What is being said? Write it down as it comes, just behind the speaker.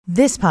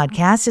This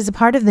podcast is a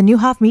part of the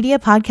Newhoff Media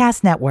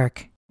Podcast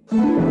Network.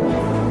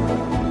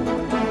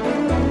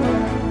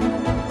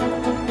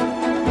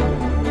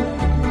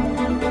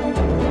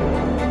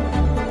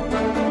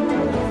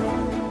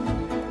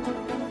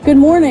 Good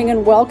morning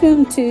and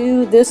welcome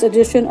to this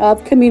edition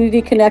of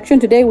Community Connection.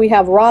 Today we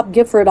have Rob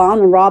Gifford on,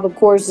 and Rob, of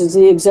course, is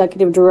the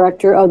executive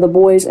director of the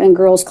Boys and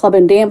Girls Club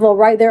in Danville,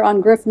 right there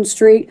on Griffin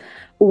Street.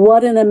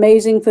 What an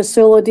amazing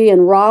facility.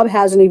 And Rob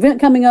has an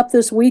event coming up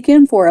this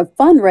weekend for a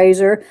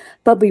fundraiser.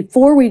 But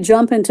before we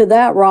jump into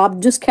that,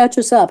 Rob, just catch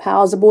us up.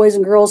 How's the Boys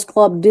and Girls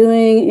Club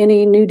doing?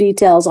 Any new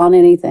details on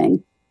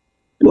anything?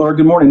 Laura,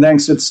 good morning.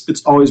 Thanks.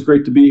 It's always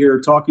great to be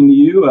here talking to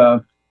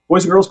you.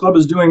 Boys and Girls Club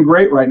is doing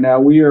great right now.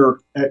 We are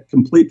at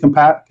complete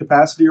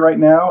capacity right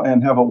now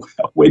and have a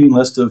waiting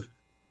list of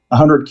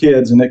 100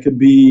 kids, and it could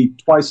be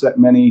twice that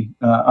many,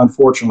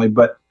 unfortunately.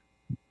 But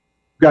we've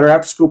got our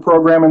after-school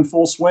program in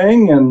full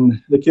swing,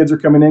 and the kids are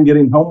coming in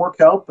getting homework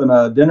help and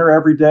a dinner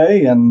every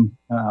day, and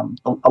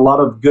a lot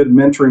of good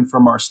mentoring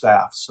from our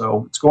staff.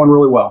 So it's going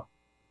really well.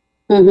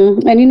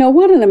 Mm-hmm. And,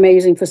 what an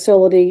amazing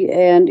facility.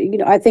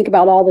 And, I think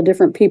about all the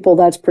different people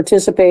that's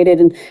participated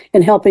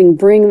in helping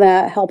bring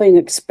that, helping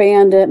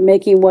expand it,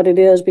 making what it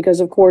is, because,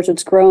 of course,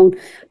 it's grown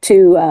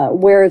to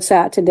where it's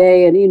at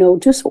today.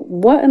 And, just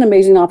what an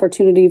amazing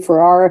opportunity for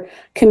our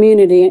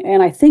community.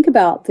 And I think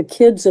about the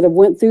kids that have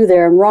went through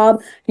there. And,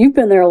 Rob, you've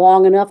been there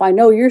long enough. I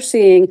know you're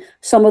seeing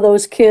some of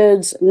those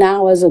kids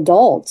now as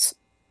adults.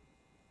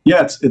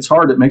 Yeah, it's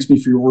hard. It makes me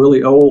feel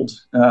really old.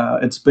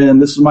 This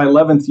is my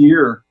 11th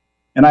year.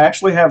 And I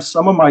actually have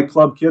some of my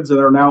club kids that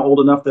are now old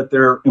enough that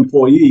they're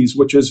employees,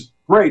 which is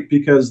great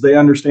because they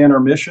understand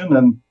our mission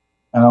and,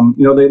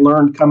 they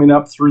learned coming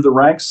up through the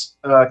ranks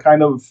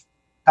kind of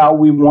how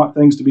we want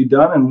things to be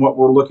done and what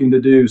we're looking to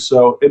do.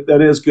 So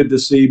that is good to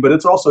see, but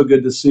it's also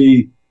good to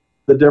see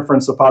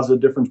the positive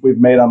difference we've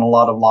made on a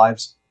lot of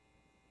lives.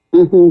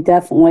 Mm-hmm,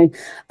 definitely.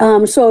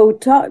 So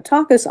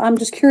talk us, I'm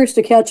just curious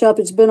to catch up.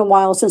 It's been a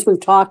while since we've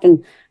talked,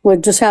 and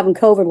with just having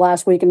COVID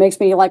last week, it makes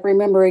me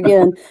remember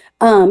again.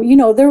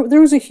 There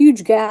was a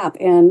huge gap,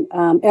 and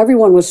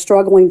everyone was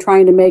struggling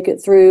trying to make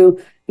it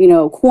through,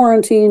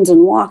 quarantines and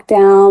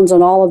lockdowns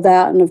and all of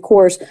that. And of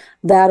course,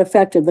 that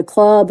affected the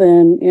club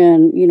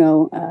and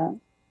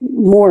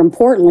more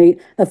importantly,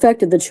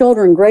 affected the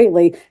children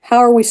greatly. How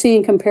are we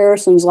seeing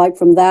comparisons like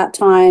from that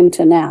time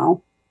to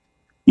now?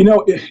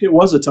 It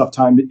was a tough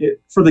time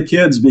for the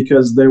kids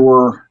because they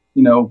were,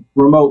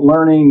 remote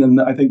learning.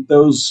 And I think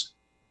those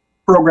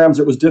programs,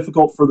 it was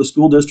difficult for the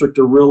school district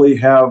to really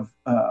have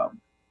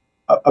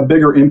a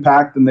bigger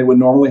impact than they would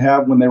normally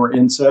have when they were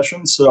in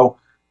session. So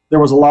there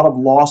was a lot of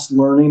lost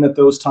learning at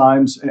those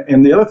times.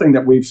 And the other thing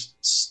that we've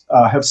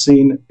have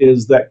seen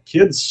is that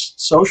kids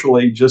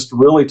socially just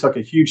really took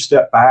a huge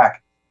step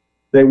back.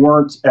 They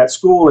weren't at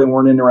school, they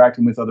weren't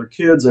interacting with other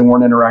kids, they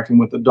weren't interacting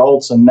with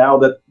adults. And now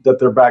that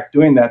they're back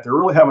doing that, they're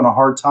really having a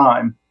hard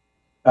time.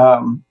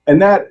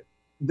 And that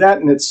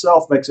in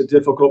itself makes it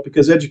difficult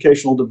because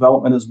educational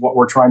development is what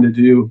we're trying to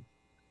do.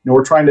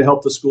 We're trying to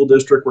help the school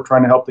district, we're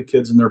trying to help the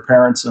kids and their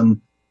parents. And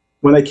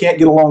when they can't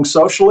get along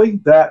socially,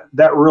 that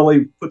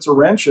really puts a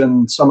wrench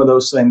in some of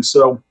those things.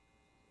 So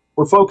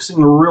we're focusing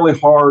really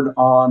hard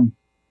on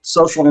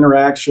social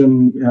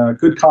interaction,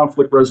 good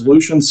conflict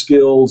resolution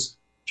skills,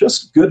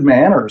 just good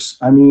manners.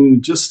 I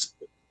mean,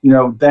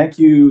 thank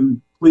you,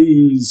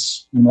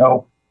 please,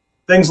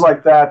 things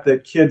like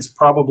that kids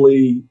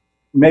probably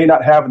may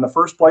not have in the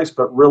first place,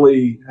 but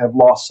really have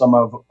lost some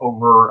of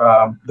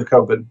over the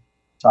COVID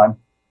time.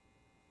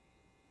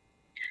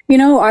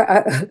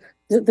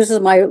 This is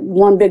my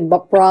one big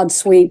broad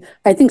sweep.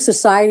 I think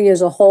society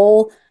as a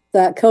whole,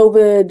 that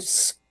COVID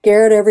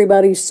scared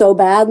everybody so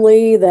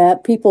badly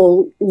that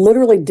people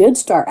literally did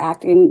start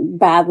acting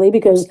badly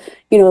because,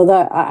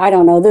 I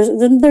don't know,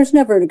 there's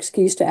never an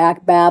excuse to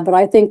act bad, but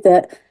I think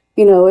that,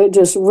 it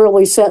just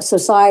really set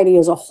society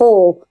as a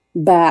whole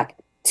back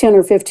 10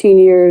 or 15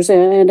 years.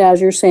 And as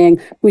you're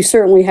saying, we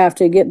certainly have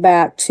to get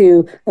back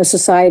to a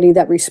society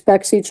that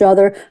respects each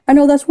other. I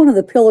know that's one of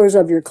the pillars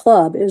of your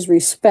club is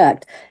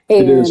respect.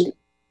 And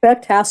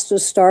respect has to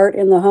start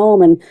in the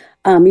home. And,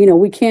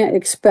 we can't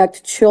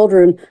expect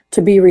children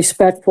to be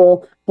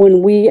respectful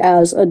when we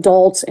as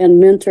adults and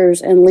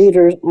mentors and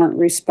leaders aren't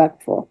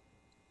respectful.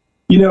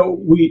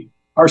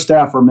 Our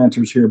staff are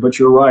mentors here, but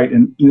you're right.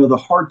 And, the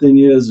hard thing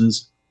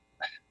is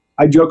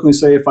I jokingly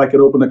say if I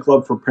could open a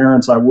club for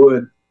parents, I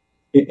would.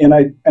 And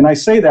I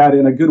say that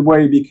in a good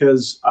way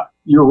because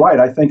you're right.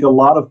 I think a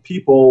lot of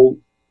people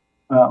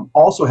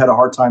also had a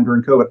hard time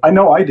during COVID. I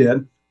know I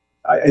did.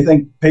 I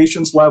think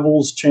patience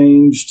levels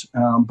changed,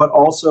 but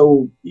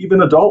also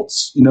even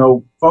adults,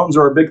 phones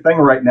are a big thing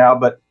right now.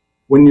 But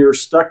when you're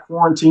stuck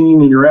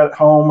quarantining and you're at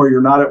home or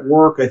you're not at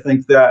work, I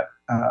think that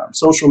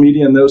social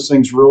media and those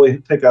things really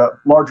take a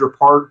larger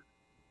part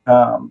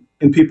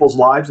in people's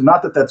lives. And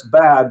not that that's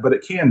bad, but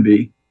it can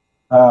be.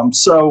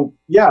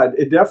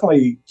 It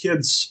definitely,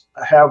 kids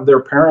have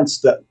their parents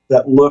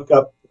that look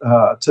up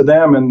to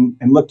them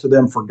and look to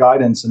them for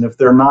guidance. And if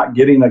they're not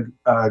getting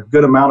a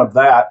good amount of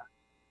that,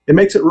 it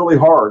makes it really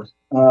hard.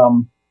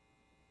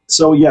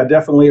 So yeah,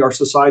 definitely our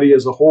society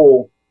as a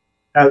whole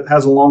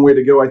has a long way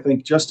to go. I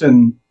think just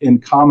in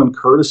common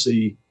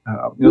courtesy.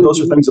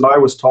 Those are things that I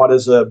was taught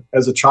as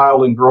a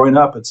child and growing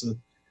up. It's the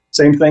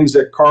same things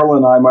that Carla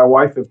and I, my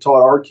wife, have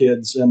taught our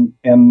kids, and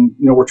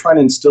we're trying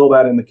to instill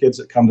that in the kids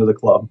that come to the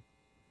club.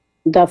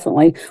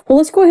 Definitely. Well,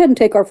 let's go ahead and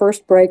take our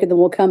first break, and then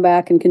we'll come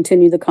back and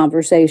continue the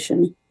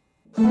conversation.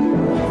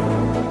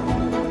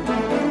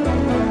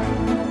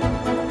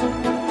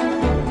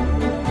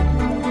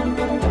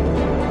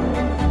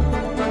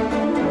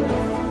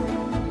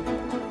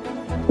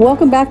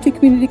 Welcome back to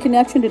Community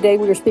Connection. Today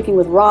we are speaking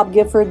with Rob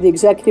Gifford, the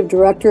Executive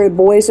Director at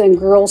Boys and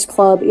Girls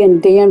Club in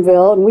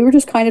Danville. And we were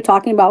just kind of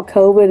talking about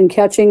COVID and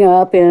catching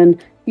up.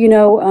 And,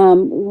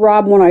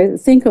 Rob, when I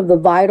think of the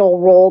vital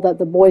role that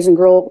the Boys and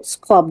Girls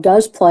Club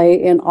does play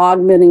in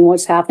augmenting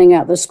what's happening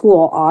at the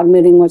school,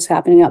 augmenting what's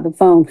happening at the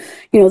phone,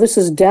 this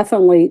is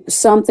definitely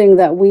something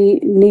that we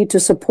need to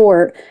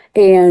support.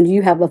 And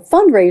you have a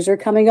fundraiser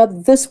coming up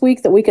this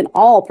week that we can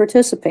all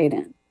participate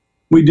in.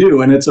 We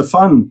do, and it's a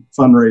fun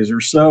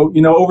fundraiser. So,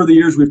 over the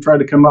years, we've tried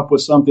to come up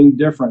with something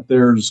different.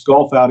 There's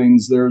golf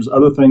outings, there's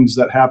other things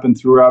that happen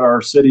throughout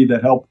our city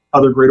that help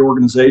other great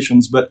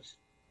organizations. But,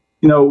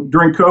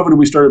 during COVID,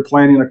 we started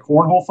planning a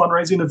Cornhole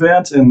fundraising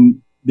event,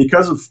 and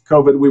because of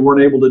COVID, we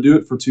weren't able to do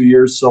it for 2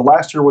 years. So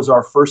last year was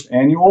our first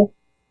annual,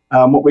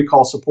 what we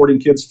call Supporting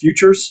Kids'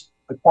 Futures,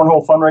 a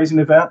Cornhole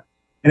fundraising event,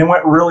 and it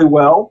went really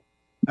well.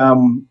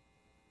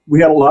 We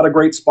had a lot of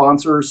great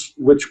sponsors,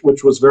 which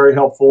was very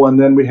helpful. And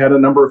then we had a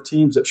number of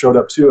teams that showed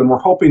up too. And we're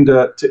hoping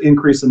to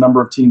increase the number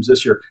of teams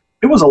this year.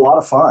 It was a lot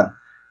of fun.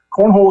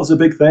 Cornhole is a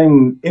big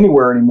thing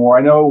anywhere anymore.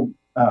 I know,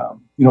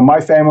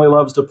 my family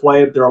loves to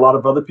play it. There are a lot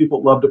of other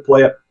people that love to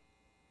play it.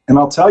 And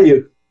I'll tell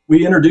you,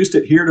 we introduced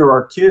it here to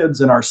our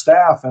kids and our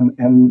staff,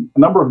 and a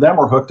number of them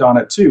are hooked on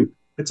it too.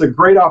 It's a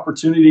great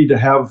opportunity to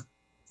have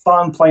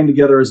fun playing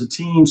together as a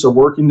team. So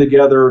working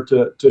together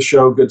to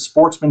show good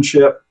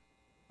sportsmanship.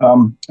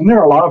 And there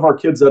are a lot of our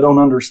kids that don't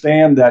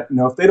understand that,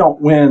 if they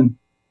don't win,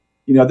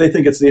 they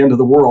think it's the end of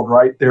the world,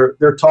 right?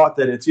 They're taught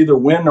that it's either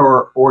win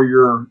or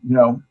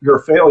you're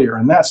a failure,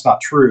 and that's not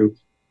true.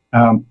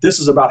 This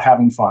is about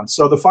having fun.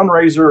 So the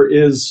fundraiser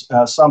is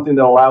something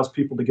that allows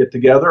people to get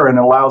together and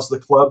allows the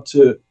club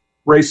to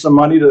raise some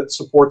money that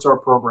supports our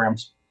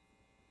programs.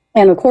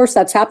 And of course,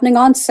 that's happening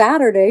on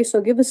Saturday.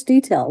 So give us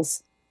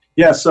details.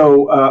 Yeah.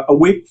 So a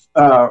week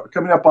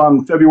coming up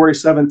on February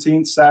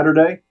 17th,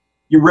 Saturday.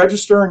 You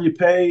register and you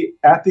pay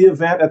at the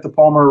event at the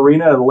Palmer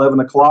Arena at 11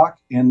 o'clock,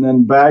 and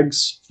then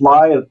bags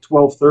fly at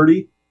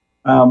 12:30.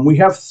 We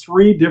have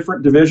 3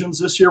 different divisions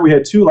this year. We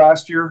had 2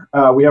 last year.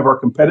 We have our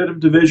competitive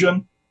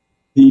division.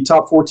 The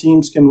top 4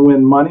 teams can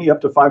win money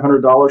up to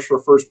 $500 for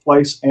first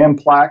place and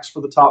plaques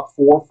for the top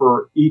 4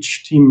 for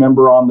each team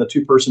member on the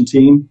 2-person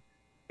team.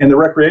 And the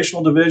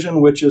recreational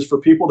division, which is for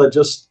people that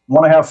just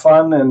want to have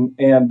fun,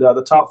 and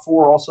the top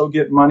 4 also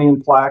get money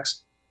and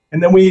plaques.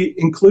 And then we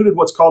included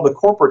what's called the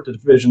corporate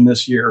division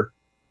this year.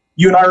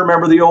 You and I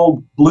remember the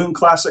old Balloon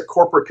Classic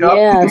Corporate Cup.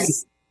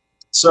 Yes.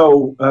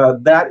 So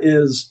that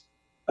is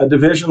a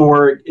division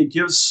where it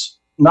gives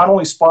not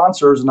only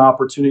sponsors an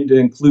opportunity to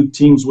include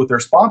teams with their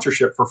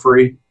sponsorship for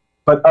free,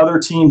 but other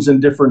teams in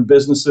different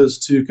businesses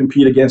to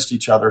compete against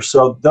each other.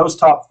 So those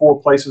top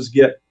 4 places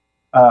get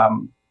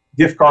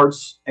gift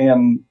cards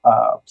and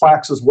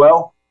plaques as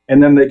well.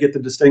 And then they get the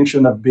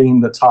distinction of being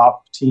the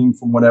top team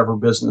from whatever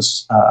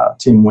business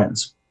team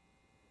wins.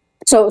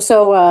 So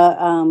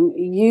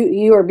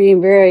you are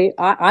being very.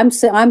 I'm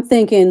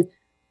thinking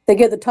they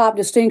get the top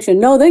distinction.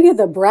 No, they get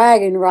the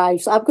bragging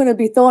rights. I'm going to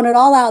be throwing it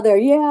all out there.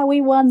 Yeah,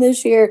 we won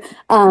this year.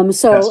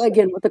 Yes.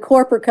 Again, with the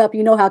corporate cup,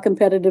 you know how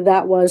competitive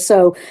that was.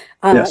 So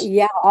yes.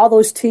 Yeah, all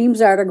those teams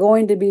that are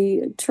going to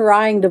be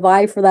trying to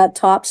vie for that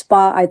top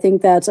spot. I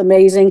think that's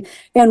amazing.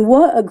 And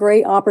what a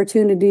great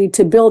opportunity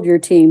to build your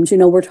teams.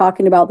 We're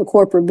talking about the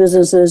corporate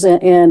businesses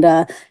and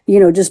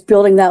just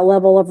building that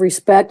level of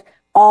respect.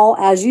 All,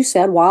 as you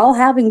said, while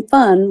having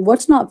fun.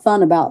 What's not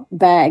fun about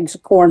bags,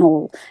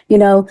 cornhole,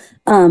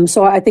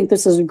 So I think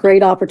this is a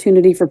great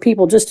opportunity for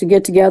people just to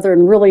get together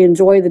and really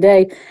enjoy the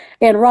day.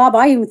 And Rob,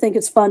 I even think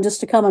it's fun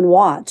just to come and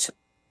watch.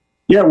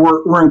 Yeah,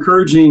 we're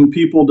encouraging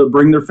people to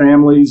bring their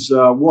families.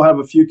 We'll have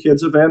a few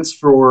kids events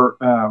for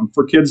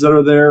kids that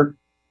are there.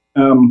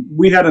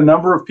 We had a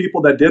number of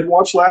people that did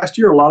watch last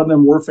year. A lot of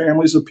them were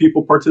families of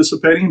people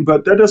participating,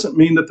 but that doesn't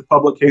mean that the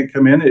public can't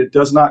come in. It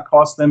does not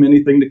cost them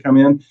anything to come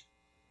in.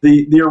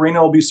 The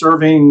arena will be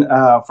serving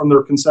from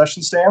their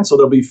concession stand, so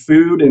there'll be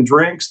food and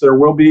drinks. There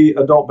will be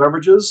adult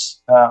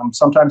beverages.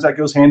 Sometimes that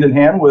goes hand in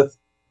hand with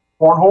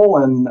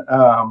cornhole, and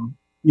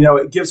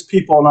it gives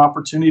people an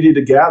opportunity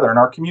to gather. And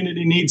our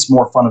community needs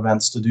more fun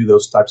events to do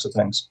those types of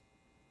things.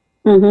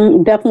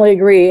 Definitely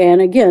agree.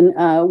 And again,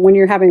 when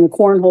you're having a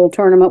cornhole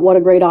tournament, what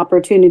a great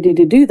opportunity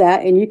to do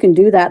that. And you can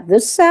do that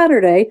this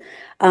Saturday.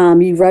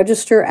 You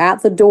register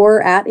at the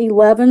door at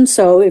 11.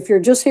 So if you're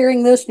just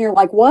hearing this and you're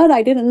like, what?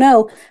 I didn't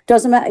know.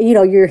 Doesn't matter.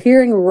 You're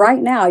hearing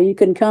right now. You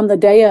can come the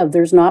day of.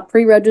 There's not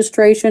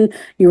pre-registration.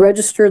 You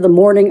register the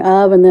morning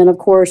of. And then, of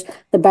course,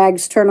 the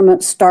bags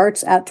tournament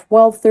starts at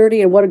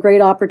 12:30. And what a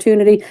great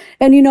opportunity.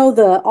 And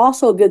the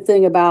also good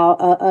thing about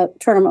a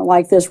tournament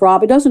like this,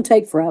 Rob, it doesn't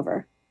take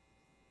forever.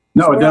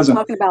 No, So it we're not doesn't.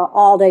 talking about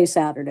all day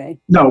Saturday.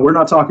 No, we're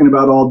not talking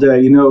about all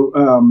day.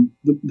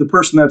 The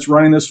person that's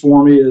running this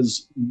for me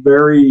is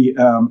very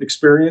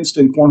experienced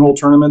in cornhole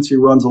tournaments. He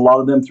runs a lot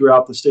of them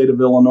throughout the state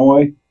of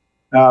Illinois.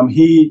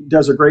 He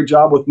does a great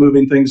job with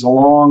moving things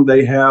along.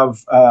 They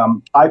have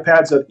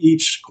iPads at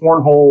each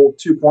cornhole,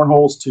 2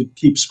 cornholes to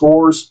keep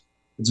scores.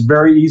 It's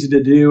very easy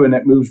to do, and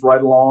it moves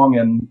right along.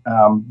 And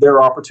there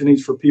are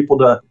opportunities for people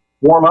to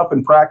warm up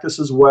and practice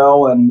as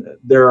well. And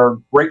there are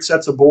great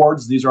sets of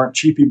boards. These aren't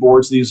cheapy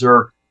boards. These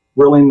are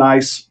really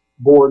nice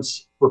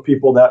boards for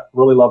people that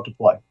really love to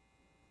play.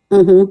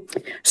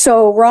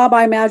 So, Rob,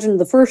 I imagine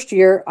the first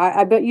year,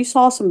 I bet you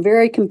saw some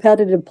very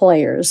competitive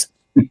players.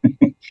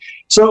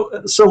 So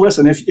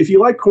listen, if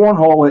you like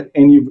cornhole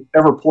and you've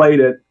ever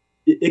played it,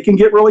 it can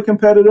get really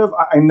competitive.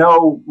 I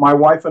know my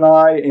wife and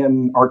I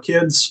and our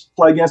kids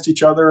play against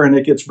each other, and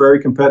it gets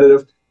very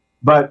competitive.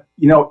 But,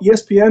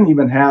 ESPN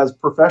even has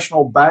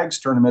professional bags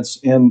tournaments.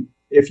 And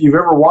if you've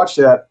ever watched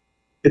that,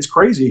 it's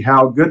crazy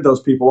how good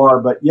those people are.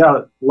 But yeah,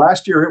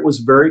 last year it was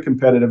very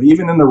competitive,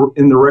 even in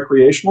the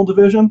recreational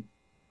division.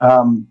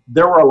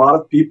 There were a lot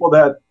of people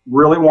that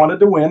really wanted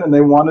to win, and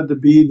they wanted to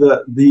be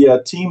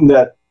the team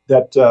that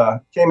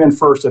came in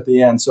first at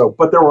the end.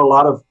 But there were a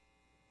lot of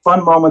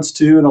fun moments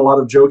too, and a lot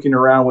of joking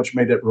around, which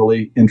made it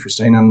really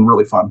interesting and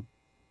really fun.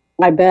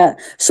 I bet.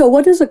 So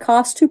what does it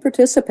cost to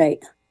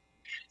participate?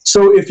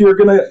 So if you're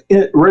going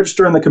to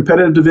register in the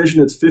competitive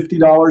division, it's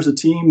 $50 a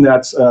team.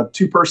 That's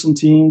 2-person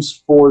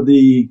teams. For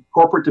the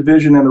corporate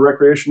division and the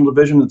recreational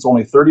division, it's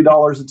only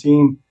 $30 a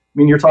team. I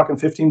mean, you're talking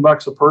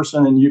 $15 a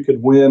person, and you could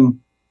win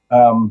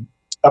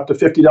up to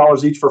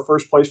 $50 each for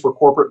first place for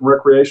corporate and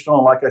recreational,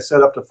 and like I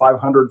said, up to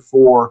 $500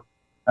 for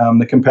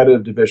the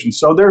competitive division.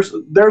 So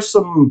there's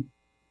some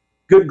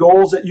good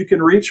goals that you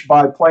can reach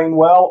by playing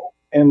well.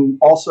 And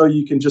also,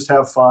 you can just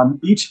have fun.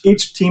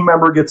 Each team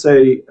member gets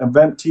a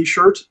event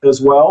T-shirt as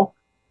well,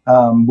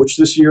 which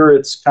this year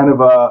it's kind of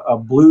a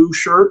blue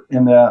shirt,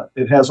 and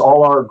it has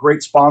all our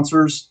great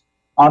sponsors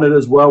on it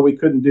as well. We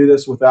couldn't do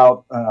this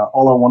without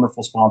all our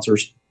wonderful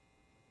sponsors.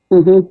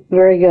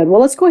 Very good. Well,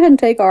 let's go ahead and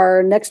take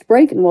our next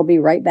break, and we'll be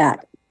right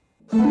back.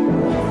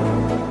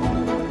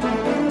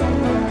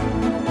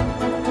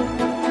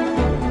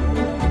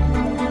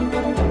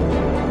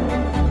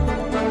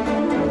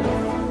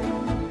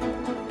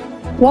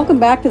 Welcome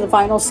back to the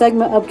final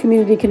segment of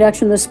Community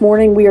Connection this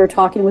morning. We are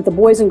talking with the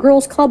Boys and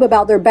Girls Club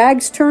about their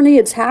bags tourney.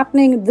 It's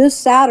happening this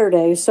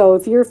Saturday. So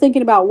if you're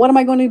thinking about what am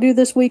I going to do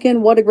this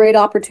weekend, what a great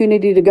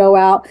opportunity to go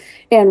out.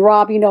 And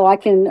Rob, I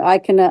can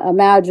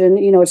imagine,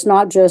 it's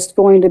not just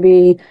going to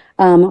be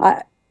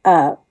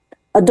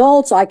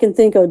adults. I can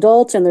think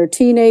adults and their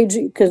teenage,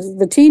 because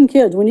the teen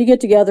kids, when you get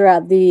together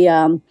at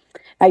the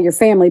at your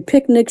family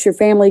picnics, your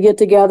family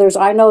get-togethers,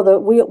 I know that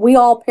we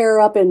all pair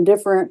up in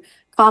different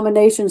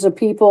combinations of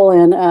people,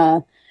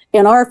 and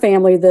in our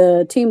family,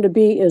 the team to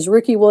beat is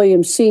Ricky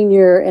Williams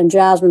Sr. and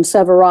Jasmine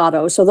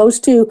Severato. So those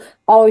two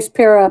always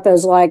pair up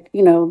as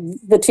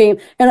the team,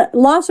 and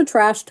lots of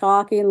trash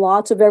talking,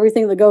 lots of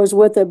everything that goes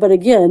with it. But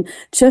again,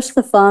 just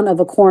the fun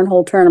of a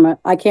cornhole tournament.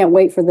 I can't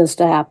wait for this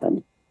to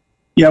happen.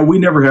 Yeah, we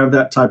never have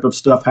that type of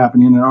stuff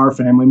happening in our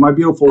family. My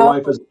beautiful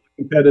wife is not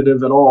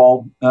competitive at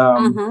all.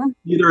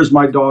 Neither is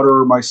my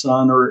daughter or my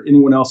son or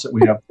anyone else that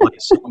we have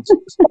played. So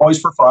it's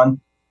always for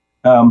fun.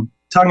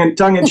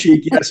 Tongue in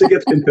cheek, yes, it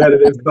gets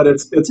competitive, but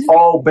it's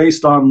all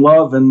based on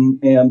love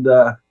and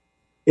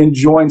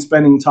enjoying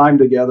spending time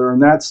together.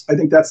 And I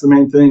think that's the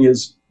main thing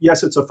is,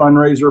 yes, it's a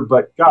fundraiser,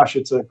 but gosh,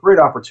 it's a great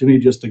opportunity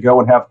just to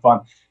go and have fun.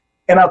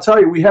 And I'll tell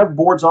you, we have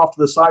boards off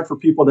to the side for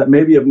people that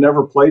maybe have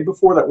never played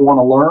before that want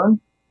to learn,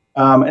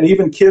 and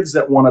even kids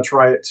that want to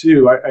try it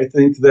too. I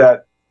think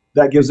that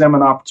gives them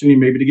an opportunity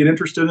maybe to get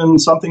interested in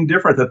something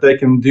different that they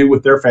can do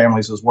with their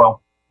families as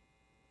well.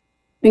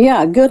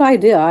 Yeah, good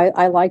idea.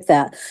 I like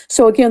that.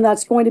 So again,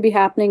 that's going to be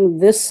happening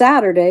this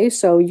Saturday.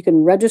 So you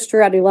can register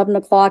at 11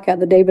 o'clock at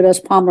the David S.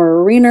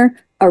 Palmer Arena,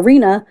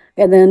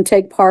 and then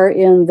take part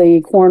in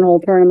the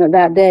cornhole tournament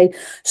that day.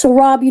 So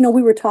Rob,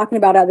 we were talking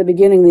about at the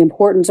beginning the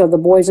importance of the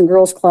Boys and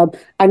Girls Club.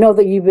 I know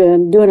that you've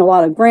been doing a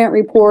lot of grant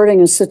reporting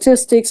and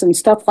statistics and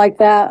stuff like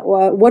that.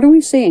 What are we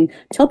seeing?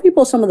 Tell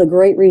people some of the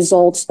great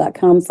results that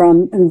come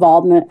from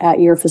involvement at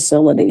your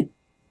facility.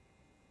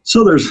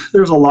 So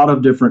there's a lot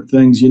of different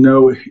things.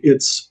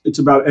 It's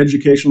about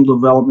educational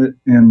development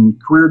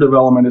and career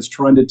development. It's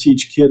trying to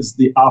teach kids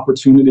the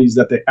opportunities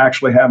that they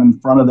actually have in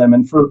front of them.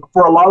 And for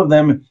a lot of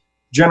them,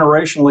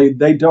 generationally,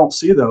 they don't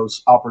see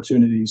those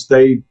opportunities.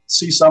 They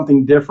see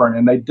something different,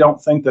 and they don't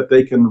think that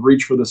they can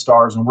reach for the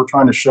stars. And we're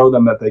trying to show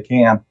them that they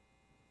can.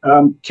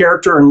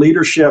 Character and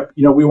leadership,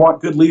 we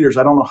want good leaders.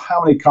 I don't know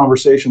how many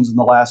conversations in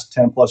the last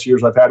 10 plus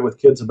years I've had with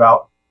kids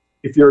about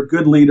if you're a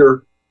good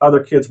leader, other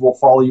kids will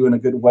follow you in a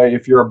good way.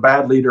 If you're a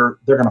bad leader,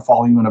 they're going to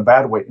follow you in a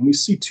bad way. And we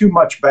see too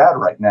much bad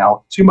right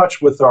now, too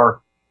much with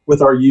our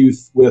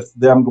youth, with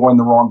them going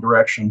the wrong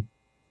direction.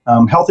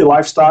 Healthy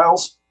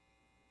lifestyles.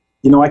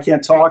 I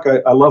can't talk.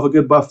 I love a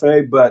good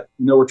buffet, but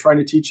we're trying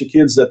to teach the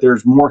kids that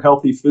there's more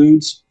healthy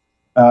foods,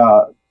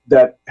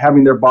 that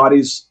having their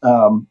bodies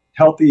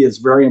healthy is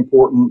very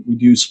important. We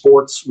do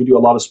sports. We do a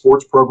lot of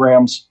sports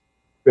programs.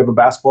 We have a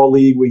basketball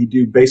league. We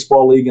do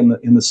baseball league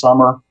in the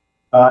summer.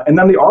 And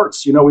then the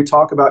arts, we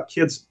talk about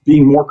kids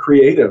being more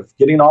creative,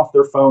 getting off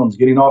their phones,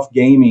 getting off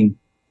gaming.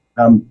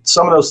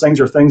 Some of those things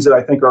are things that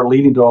I think are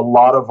leading to a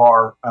lot of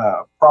our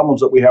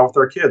problems that we have with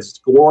our kids. It's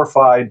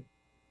glorified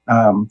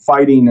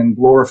fighting and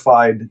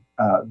glorified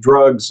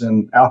drugs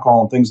and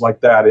alcohol and things like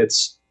that.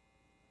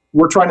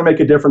 We're trying to make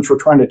a difference. We're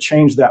trying to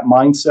change that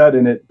mindset,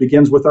 and it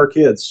begins with our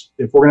kids.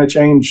 If we're going to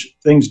change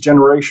things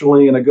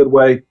generationally in a good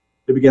way,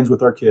 it begins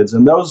with our kids.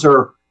 And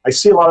I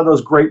see a lot of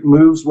those great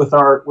moves with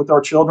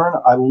our children.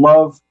 I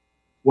love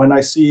when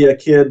I see a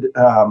kid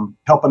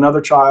help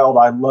another child.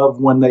 I love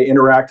when they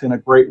interact in a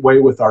great way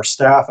with our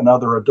staff and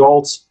other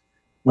adults,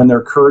 when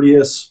they're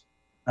courteous,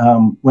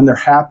 when they're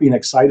happy and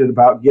excited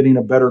about getting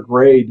a better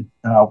grade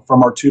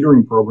from our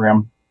tutoring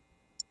program.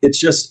 It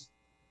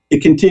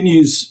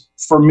continues.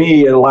 For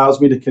me, it allows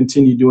me to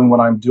continue doing what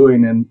I'm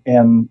doing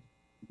and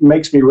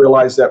makes me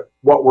realize that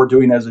what we're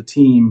doing as a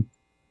team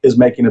is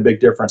making a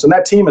big difference. And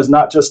that team is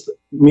not just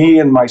me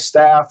and my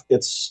staff.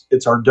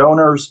 It's our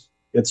donors.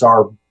 It's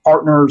our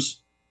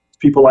partners. It's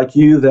people like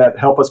you that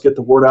help us get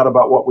the word out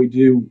about what we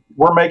do.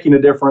 We're making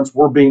a difference.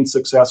 We're being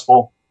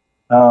successful.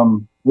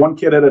 One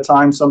kid at a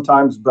time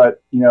sometimes,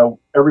 but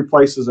every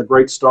place is a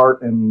great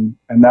start, and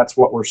that's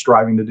what we're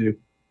striving to do.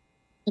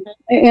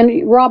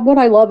 And Rob, what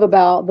I love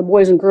about the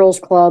Boys and Girls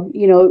Club,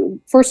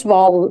 first of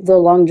all, the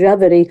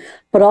longevity,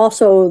 but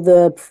also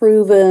the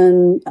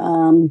proven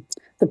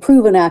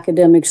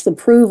academics, the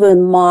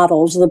proven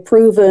models, the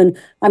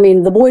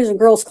Boys and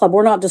Girls Club.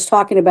 We're not just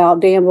talking about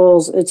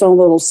Danville's its own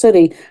little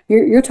city.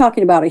 You're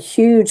talking about a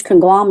huge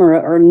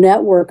conglomerate or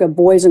network of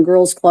Boys and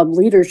Girls Club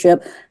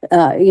leadership,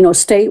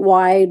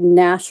 statewide,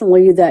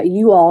 nationally, that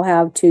you all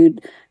have to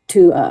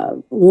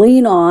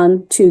lean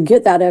on to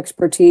get that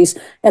expertise.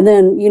 And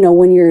then,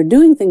 when you're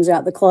doing things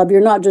at the club,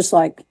 you're not just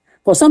like,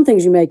 well, some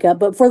things you make up,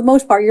 but for the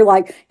most part, you're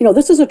like,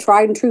 this is a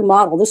tried and true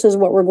model. This is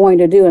what we're going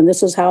to do, and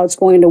this is how it's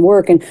going to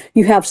work. And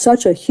you have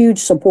such a huge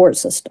support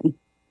system.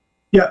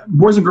 Yeah,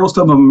 Boys and Girls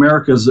Club of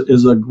America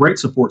is a great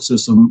support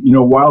system.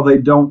 While they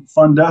don't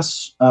fund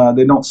us,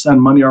 they don't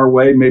send money our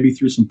way, maybe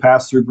through some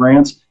pass-through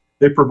grants,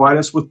 they provide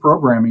us with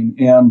programming.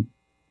 And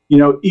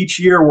each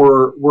year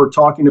we're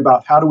talking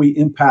about how do we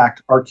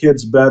impact our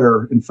kids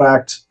better. In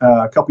fact,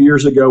 a couple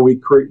years ago,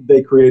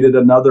 they created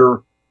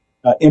another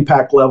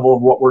impact level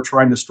of what we're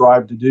trying to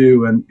strive to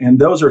do. And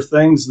those are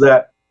things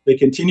that they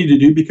continue to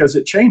do because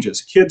it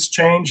changes. Kids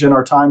change and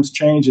our times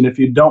change. And if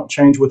you don't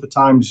change with the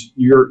times,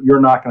 you're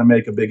not going to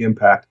make a big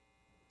impact.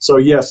 So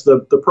yes,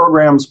 the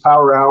programs,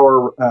 Power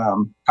Hour,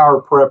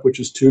 Power Prep, which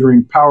is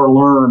tutoring, Power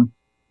Learn,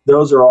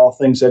 those are all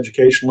things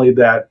educationally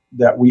that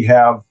we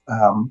have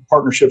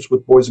partnerships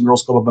with Boys and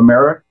Girls Club of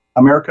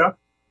America.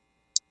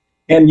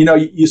 And,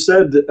 you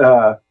said,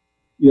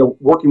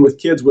 working with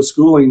kids with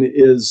schooling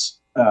is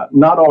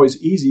not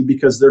always easy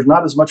because there's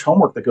not as much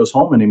homework that goes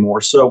home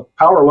anymore. So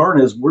Power Learn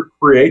is we're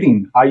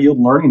creating high yield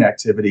learning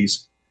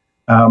activities.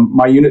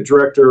 My unit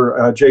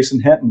director,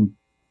 Jason Hinton,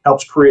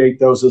 helps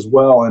create those as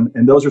well.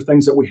 And those are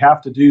things that we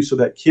have to do so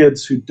that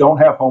kids who don't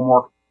have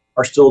homework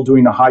are still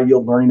doing a high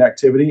yield learning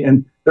activity.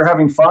 And they're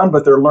having fun,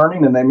 but they're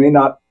learning and they may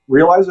not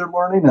realize they're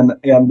learning.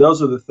 And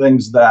those are the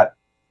things that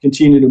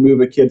continue to move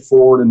a kid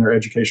forward in their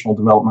educational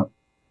development.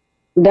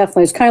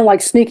 Definitely. It's kind of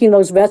like sneaking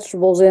those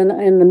vegetables in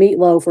the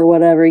meatloaf or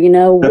whatever,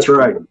 That's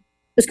right.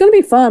 It's going to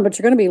be fun, but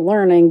you're going to be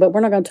learning, but we're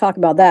not going to talk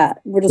about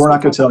that. We're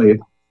not going to tell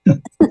you.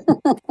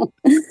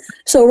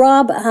 So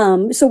Rob,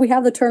 so we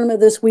have the tournament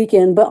this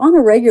weekend, but on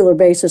a regular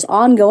basis,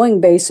 ongoing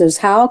basis,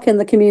 how can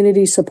the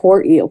community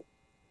support you?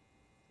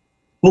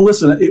 Well,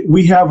 listen,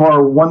 we have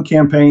our one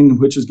campaign,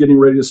 which is getting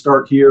ready to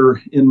start here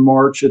in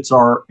March. It's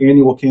our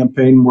annual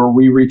campaign where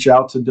we reach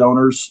out to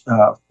donors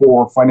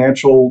for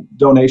financial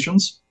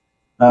donations.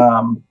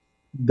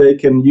 They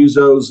can use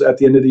those at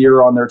the end of the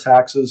year on their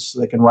taxes.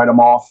 They can write them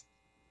off.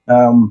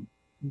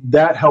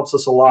 That helps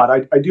us a lot.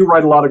 I do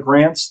write a lot of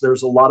grants.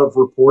 There's a lot of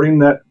reporting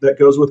that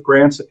goes with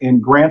grants, and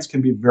grants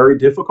can be very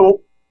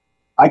difficult.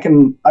 I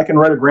can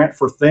write a grant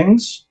for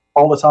things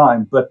all the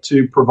time, but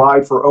to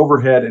provide for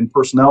overhead and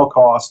personnel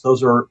costs,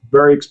 those are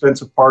very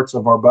expensive parts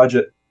of our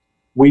budget.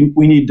 We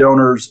need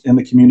donors in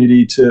the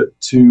community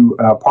to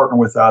partner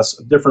with us,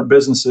 different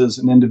businesses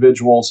and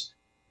individuals.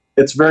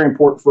 It's very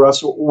important for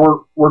us.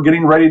 We're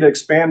getting ready to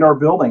expand our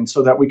building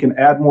so that we can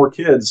add more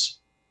kids.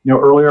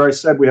 Earlier I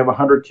said we have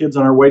 100 kids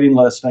on our waiting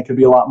list, and it could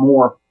be a lot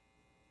more.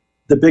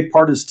 The big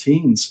part is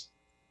teens.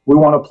 We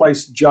want a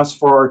place just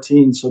for our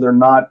teens so they're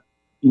not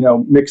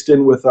mixed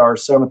in with our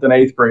 7th and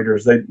 8th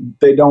graders.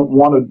 They don't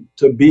want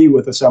to be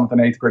with a 7th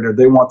and 8th grader.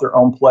 They want their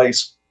own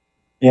place.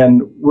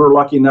 And we're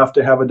lucky enough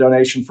to have a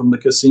donation from the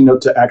casino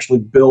to actually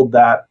build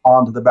that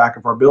onto the back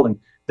of our building.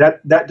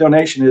 That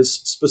donation is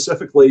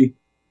specifically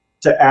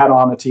to add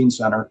on a teen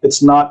center.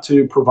 It's not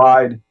to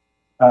provide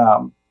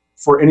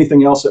for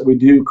anything else that we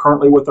do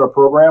currently with our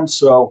program.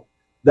 So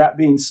that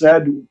being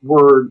said,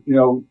 we're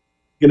going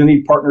to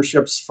need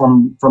partnerships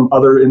from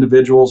other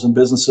individuals and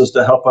businesses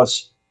to help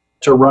us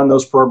to run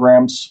those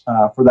programs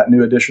for that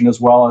new addition,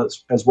 as well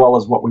as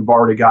what we've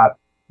already got.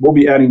 We'll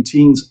be adding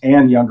teens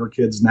and younger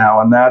kids now,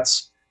 and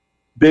that's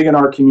big in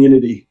our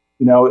community.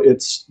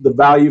 It's the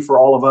value for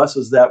all of us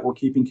is that we're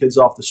keeping kids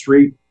off the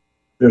street.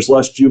 There's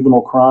less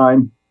juvenile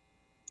crime.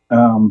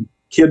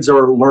 Kids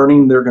are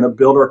learning. They're going to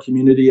build our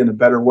community in a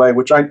better way,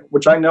 which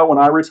I know when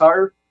I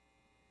retire,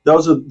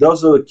 those are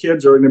the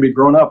kids that are going to be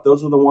grown up.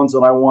 Those are the ones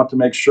that I want to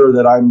make sure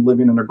that I'm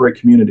living in a great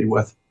community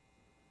with.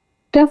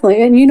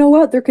 Definitely. And you know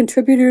what? They're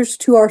contributors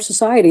to our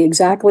society,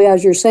 exactly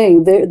as you're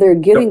saying. They're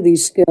getting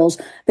these skills.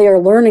 They are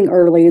learning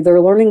early. They're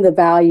learning the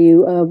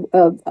value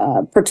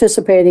of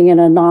participating in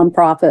a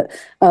nonprofit,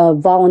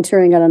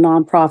 volunteering at a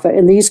nonprofit.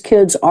 And these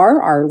kids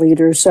are our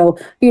leaders. So,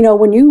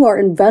 when you are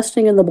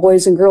investing in the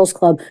Boys and Girls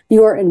Club,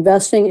 you are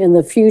investing in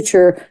the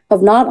future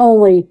of not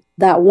only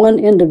that one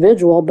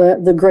individual,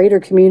 but the greater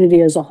community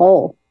as a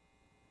whole.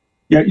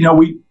 Yeah,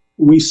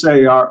 we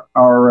say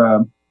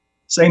our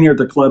saying here at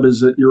the club is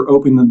that you're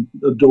opening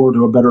the door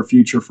to a better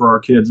future for our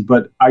kids.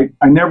 But I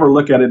never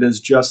look at it as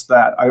just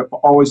that. I've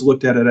always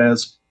looked at it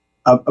as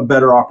a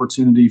better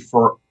opportunity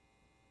for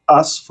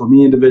us, for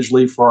me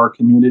individually, for our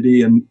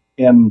community,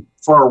 and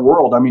for our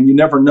world. I mean, you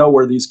never know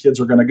where these kids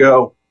are going to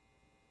go,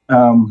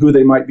 who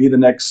they might be the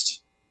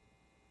next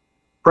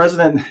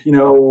president,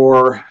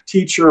 or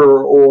teacher,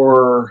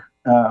 or,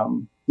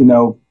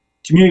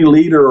 community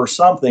leader or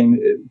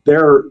something.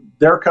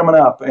 They're coming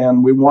up,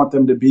 and we want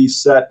them to be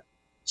set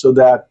so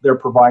that they're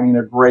providing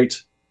a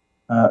great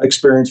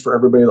experience for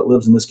everybody that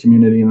lives in this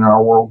community and in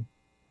our world.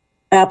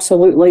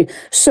 Absolutely.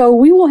 So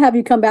we will have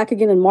you come back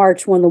again in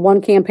March when the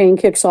One campaign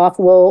kicks off.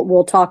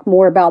 We'll talk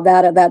more about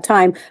that at that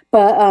time.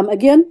 But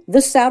again,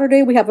 this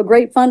Saturday, we have a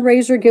great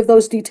fundraiser. Give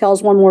those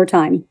details one more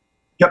time.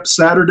 Yep,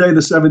 Saturday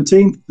the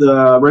 17th.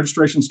 The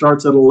registration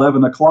starts at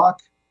 11 o'clock.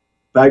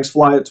 Bags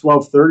fly at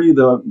 12:30.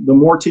 The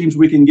more teams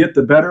we can get,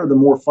 the better. The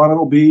more fun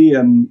it'll be,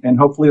 and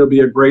hopefully it'll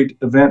be a great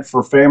event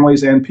for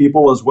families and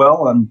people as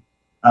well. And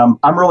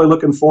I'm really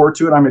looking forward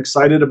to it. I'm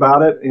excited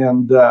about it,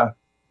 and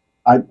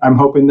I'm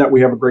hoping that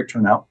we have a great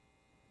turnout.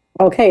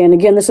 Okay, and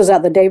again, this is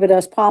at the David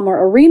S.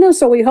 Palmer Arena,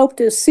 so we hope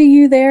to see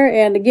you there.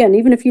 And again,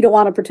 even if you don't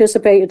want to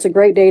participate, it's a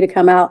great day to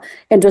come out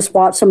and just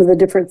watch some of the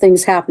different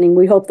things happening.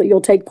 We hope that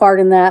you'll take part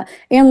in that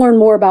and learn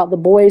more about the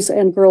Boys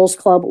and Girls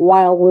Club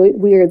while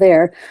we are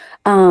there.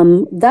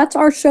 That's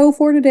our show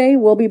for today.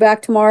 We'll be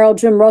back tomorrow.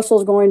 Jim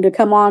Russell's going to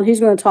come on.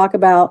 He's going to talk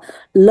about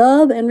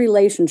love and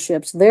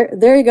relationships.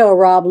 There you go,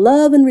 Rob.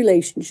 Love and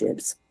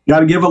relationships.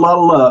 Got to give a lot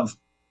of love.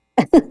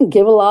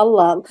 Give a lot of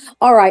love.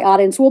 All right,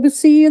 audience, we'll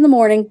see you in the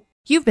morning.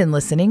 You've been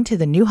listening to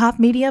the Neuhoff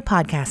Media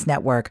Podcast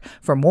Network.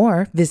 For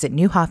more, visit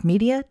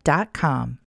neuhoffmedia.com.